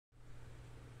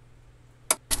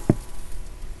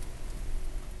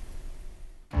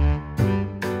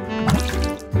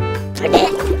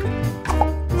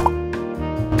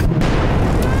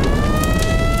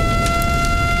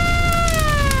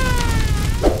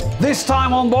This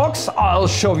time on box, I'll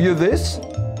show you this,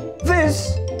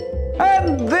 this,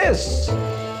 and this.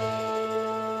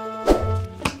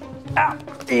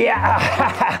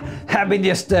 Yeah, I've been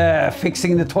just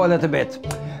fixing the toilet a bit.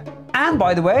 And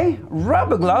by the way,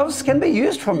 rubber gloves can be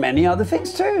used for many other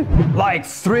things too. Like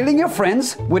thrilling your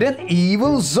friends with an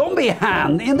evil zombie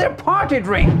hand in their party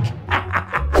drink.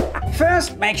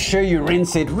 First, make sure you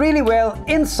rinse it really well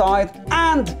inside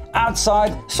and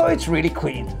outside so it's really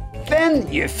clean.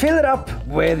 Then you fill it up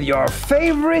with your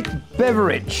favorite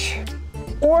beverage.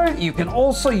 Or you can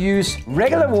also use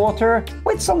regular water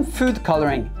with some food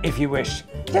coloring if you wish.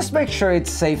 Just make sure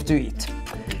it's safe to eat.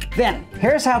 Then,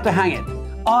 here's how to hang it.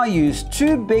 I use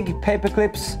 2 big paper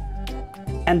clips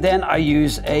and then I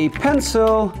use a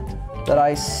pencil that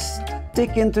I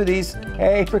stick into these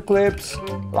paper clips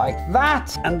like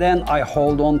that, and then I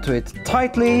hold on to it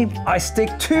tightly. I stick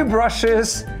 2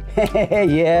 brushes.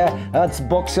 Yeah, that's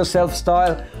box yourself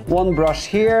style. 1 brush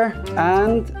here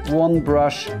and 1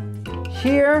 brush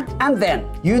here, and then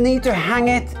you need to hang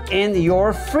it in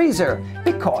your freezer,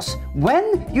 because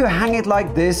when you hang it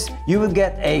like this you will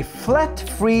get a flat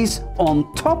freeze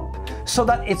on top, so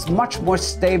that it's much more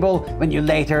stable when you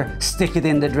later stick it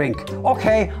in the drink.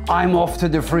 Okay, I'm off to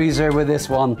the freezer with this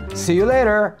one. See you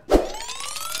later.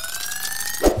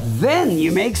 Then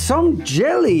you make some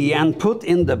jelly and put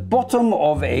in the bottom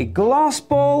of a glass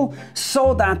bowl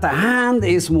so that the hand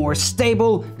is more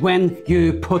stable when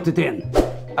you put it in.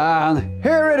 And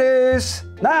here it is.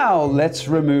 Now let's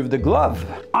remove the glove.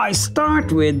 I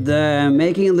start with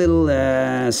making a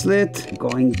little slit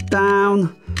going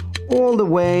down all the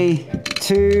way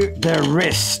to the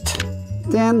wrist.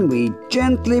 Then we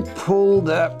gently pull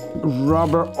the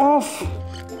rubber off.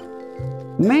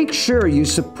 Make sure you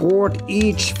support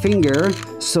each finger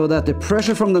so that the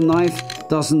pressure from the knife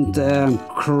doesn't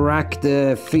crack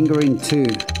the finger in two.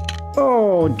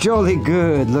 Oh, jolly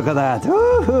good. Look at that.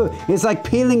 Ooh, it's like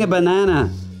peeling a banana.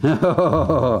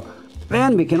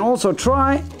 Then we can also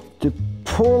try to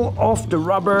pull off the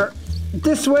rubber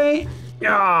this way.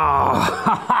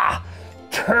 Oh,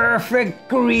 perfect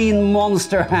green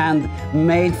monster hand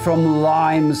made from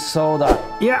lime soda.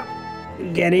 Yeah,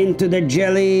 get into the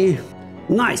jelly.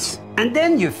 Nice. And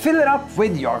then you fill it up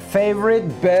with your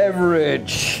favorite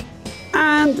beverage.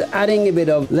 And adding a bit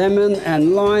of lemon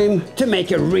and lime to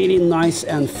make a really nice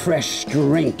and fresh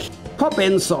drink. Pop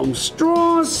in some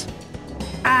straws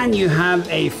and you have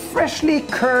a freshly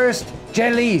cursed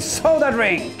jelly soda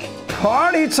drink.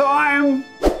 Party time!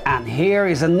 And here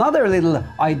is another little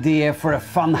idea for a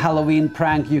fun Halloween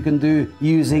prank you can do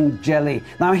using jelly.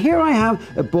 Now here I have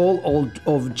a bowl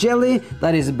of jelly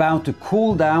that is about to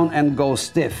cool down and go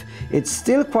stiff. It's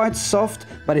still quite soft,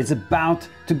 but it's about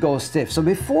to go stiff. So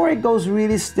before it goes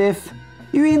really stiff,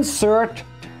 you insert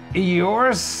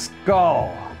your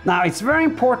skull. Now it's very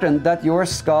important that your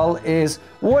skull is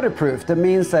waterproof. That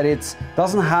means that it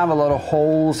doesn't have a lot of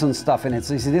holes and stuff in it.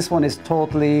 So you see, this one is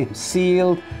totally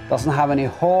sealed, doesn't have any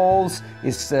holes,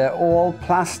 it's all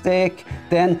plastic.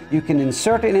 Then you can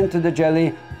insert it into the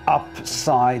jelly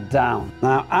upside down.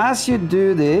 Now as you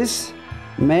do this,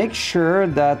 make sure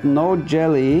that no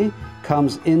jelly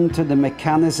comes into the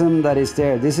mechanism that is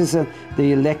there. This is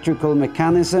the electrical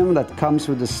mechanism that comes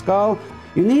with the skull.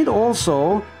 You need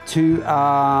also to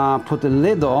put the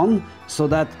lid on so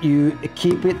that you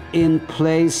keep it in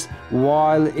place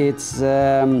while it's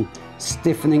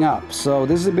stiffening up. So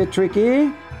this is a bit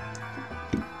tricky.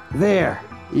 There,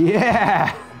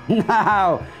 yeah,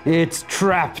 now it's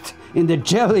trapped in the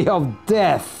jelly of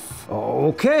death.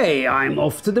 Okay, I'm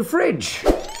off to the fridge.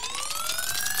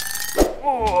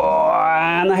 Oh,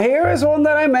 and here is one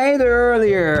that I made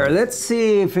earlier. Let's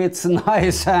see if it's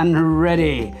nice and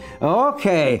ready.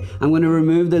 Okay, I'm going to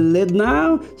remove the lid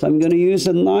now. So I'm going to use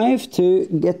a knife to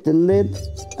get the lid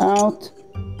out.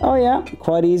 Oh yeah,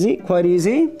 quite easy, quite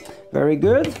easy. Very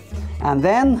good. And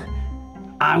then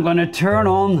I'm going to turn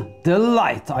on the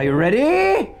light. Are you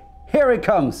ready? Here it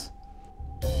comes.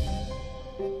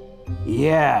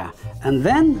 Yeah, and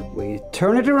then we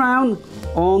turn it around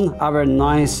on our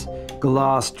nice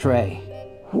glass tray.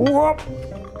 Whoop.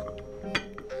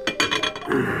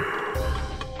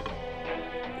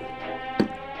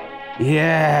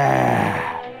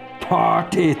 Yeah,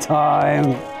 party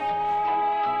time.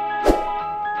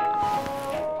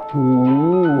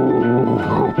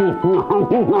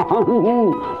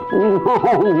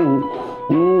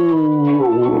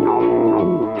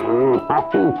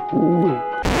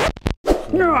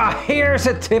 Here's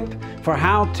a tip for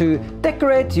how to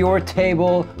decorate your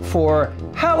table for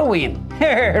Halloween.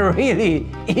 Really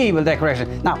evil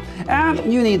decoration. Now,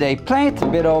 you need a plate, a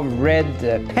bit of red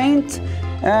paint.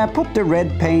 Put the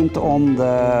red paint on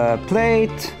the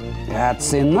plate.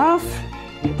 That's enough.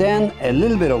 Then a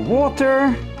little bit of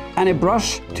water and a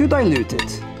brush to dilute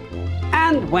it.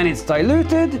 And when it's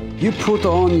diluted, you put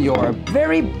on your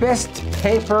very best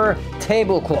paper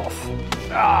tablecloth.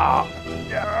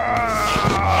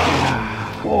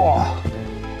 Oh.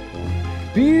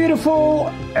 Beautiful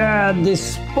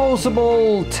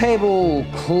disposable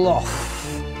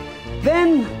tablecloth.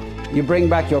 Then you bring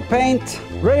back your paint.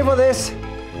 Ready for this?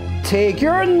 Take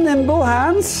your nimble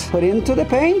hands, put into the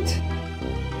paint.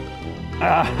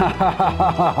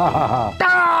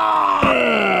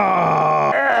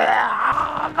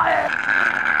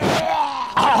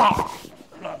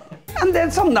 And then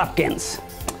some napkins.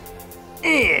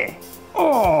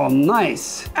 Oh,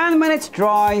 nice. And when it's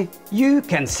dry, you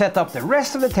can set up the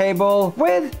rest of the table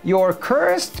with your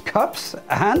cursed cups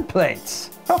and plates.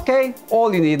 Okay,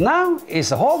 all you need now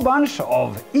is a whole bunch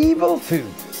of evil food.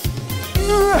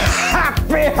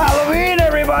 Happy Halloween,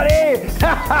 everybody!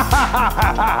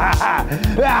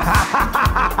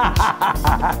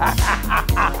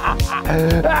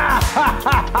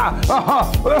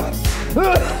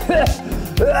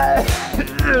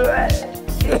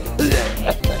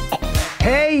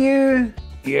 Hey you!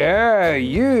 Yeah,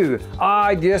 you!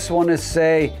 I just want to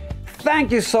say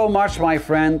thank you so much, my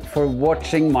friend, for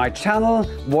watching my channel,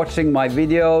 watching my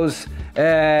videos.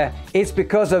 It's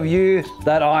because of you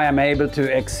that I am able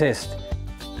to exist.